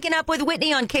Waking up with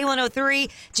Whitney on K103.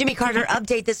 Jimmy Carter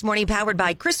update this morning, powered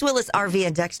by Chris Willis RV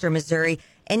in Dexter, Missouri.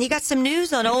 And you got some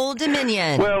news on Old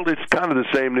Dominion. Well, it's kind of the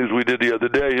same news we did the other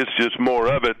day. It's just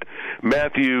more of it.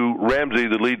 Matthew Ramsey,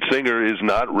 the lead singer, is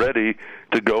not ready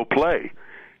to go play.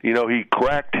 You know, he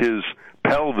cracked his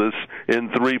pelvis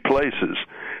in 3 places.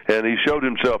 And he showed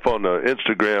himself on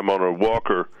Instagram on a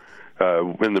walker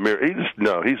in the mirror.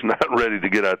 He's not ready to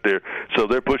get out there. So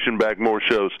they're pushing back more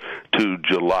shows to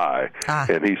July.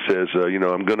 And he says,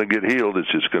 I'm going to get healed.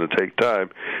 It's just going to take time.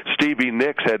 Stevie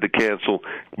Nicks had to cancel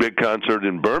big concert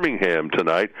in Birmingham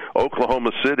tonight,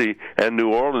 Oklahoma City, and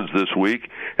New Orleans this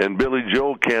week. And Billy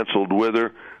Joel canceled with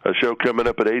her a show coming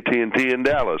up at AT&T in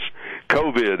Dallas.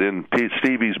 COVID in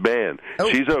Stevie's band. Oh.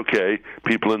 She's okay.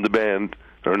 People in the band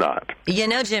or not. You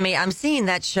know, Jimmy, I'm seeing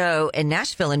that show in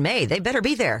Nashville in May. They better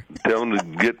be there. Tell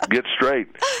them to get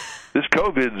straight. This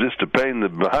COVID is just a pain in the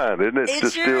behind, isn't it? It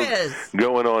just sure still is.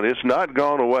 Going on. It's not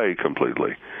gone away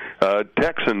completely.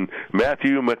 Texan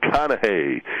Matthew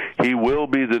McConaughey, he will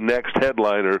be the next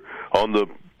headliner on the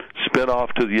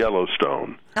spinoff to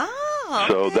Yellowstone. Oh,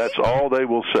 okay. So that's all they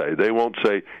will say. They won't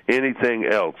say anything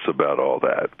else about all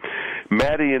that.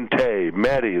 Maddie and Tay.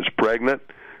 Maddie is pregnant,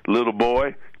 little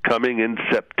boy, coming in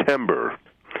September.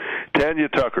 Tanya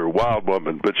Tucker, wild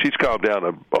woman, but she's calmed down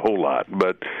a whole lot.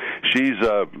 But she's,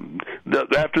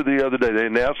 after the other day, they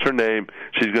announced her name.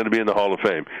 She's going to be in the Hall of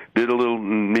Fame. Did a little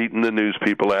meeting the news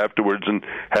people afterwards and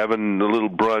having a little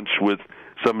brunch with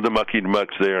some of the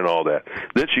mucky-mucks there and all that.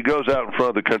 Then she goes out in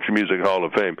front of the Country Music Hall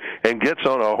of Fame and gets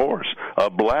on a horse, a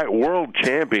black world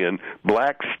champion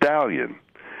black stallion.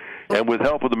 And with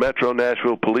help of the Metro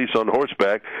Nashville Police on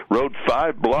horseback, rode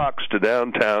 5 blocks to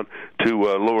downtown to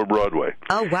Lower Broadway.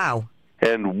 Oh, wow.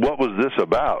 And what was this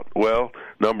about? Well,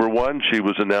 number 1, she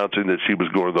was announcing that she was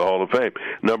going to the Hall of Fame.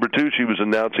 Number 2, she was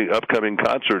announcing upcoming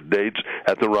concert dates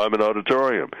at the Ryman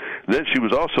Auditorium. Then she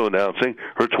was also announcing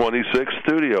her 26th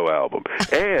studio album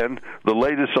and the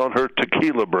latest on her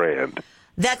tequila brand.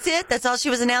 That's it? That's all she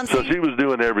was announcing? So she was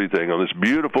doing everything on this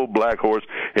beautiful black horse.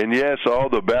 And, yes, all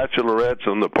the bachelorettes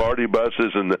on the party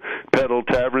buses and the pedal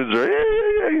taverns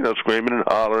are, screaming and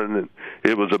hollering. And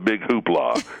it was a big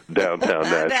hoopla downtown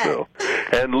Nashville.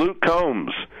 And Luke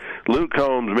Combs,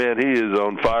 man, he is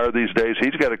on fire these days.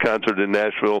 He's got a concert in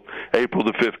Nashville April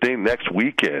the 15th, next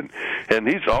weekend. And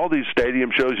he's all these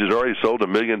stadium shows. He's already sold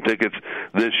 1 million tickets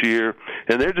this year.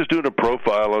 And they're just doing a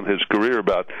profile on his career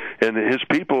and his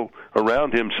people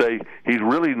around him say he's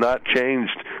really not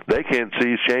changed. They can't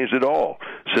see he's changed at all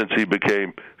since he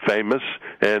became famous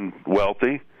and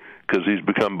wealthy, because he's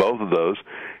become both of those.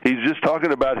 He's just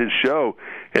talking about his show,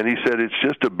 and he said it's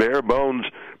just a bare-bones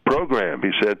program.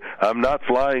 He said, I'm not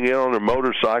flying in on a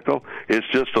motorcycle. It's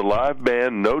just a live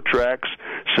band, no tracks,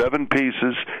 7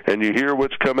 pieces, and you hear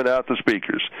what's coming out the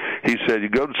speakers. He said, you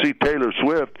go to see Taylor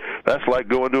Swift, that's like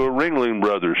going to a Ringling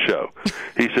Brothers show.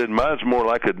 He said, mine's more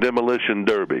like a demolition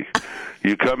derby.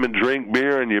 You come and drink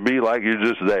beer, and you be like you're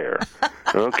just there.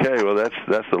 Okay, well, that's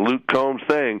the Luke Combs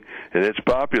thing, and it's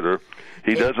popular.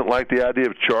 He doesn't like the idea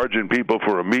of charging people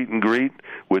for a meet and greet,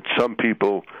 which some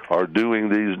people are doing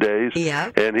these days.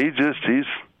 Yeah. And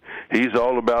he's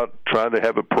all about trying to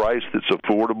have a price that's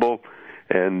affordable,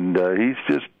 and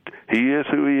he is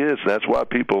who he is. That's why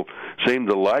people seem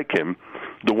to like him.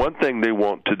 The one thing they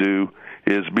want to do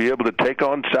is be able to take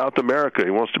on South America. He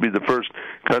wants to be the first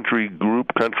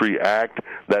country act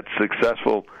that's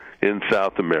successful in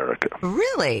South America.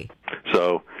 Really?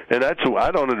 So, and I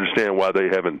don't understand why they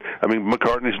haven't. I mean,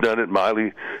 McCartney's done it,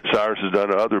 Miley Cyrus has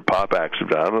done it, other pop acts have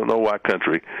done it. I don't know why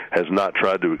country has not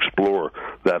tried to explore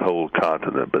that whole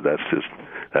continent, but that's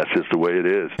just the way it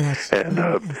is.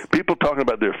 And people talking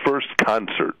about their first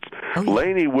concerts. Oh, yeah.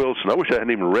 Lainey Wilson, I wish I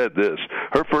hadn't even read this.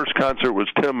 Her first concert was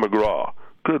Tim McGraw.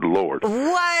 Good Lord.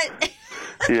 What?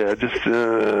 Yeah,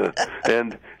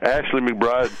 and Ashley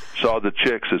McBride saw the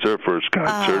Chicks as her first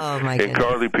concert. Oh, my goodness. And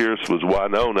Carly Pierce was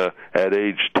Winona at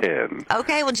age 10.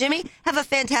 Okay, well, Jimmy, have a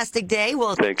fantastic day.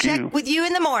 We'll check with you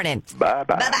in the morning.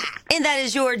 Bye-bye. Bye-bye. And that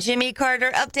is your Jimmy Carter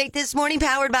update this morning,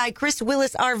 powered by Chris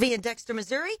Willis RV in Dexter,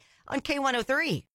 Missouri on K103.